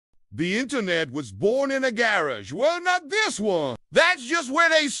The internet was born in a garage. Well, not this one. That's just where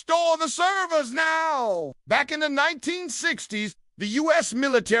they store the servers now. Back in the 1960s, the U.S.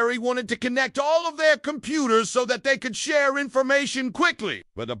 military wanted to connect all of their computers so that they could share information quickly.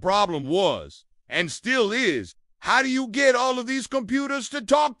 But the problem was, and still is, how do you get all of these computers to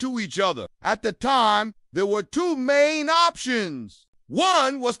talk to each other? At the time, there were two main options.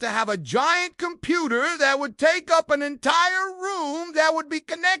 One was to have a giant computer that would take up an entire room that would be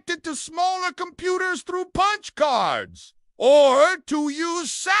connected to smaller computers through punch cards, or to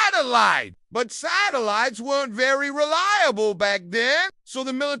use satellite. But satellites weren't very reliable back then, so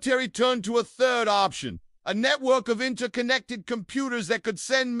the military turned to a third option, a network of interconnected computers that could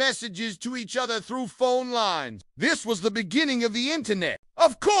send messages to each other through phone lines. This was the beginning of the internet.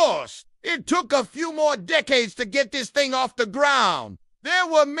 Of course, it took a few more decades to get this thing off the ground. There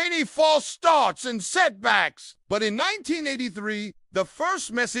were many false starts and setbacks. But in 1983, the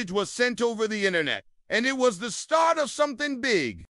first message was sent over the internet, and it was the start of something big.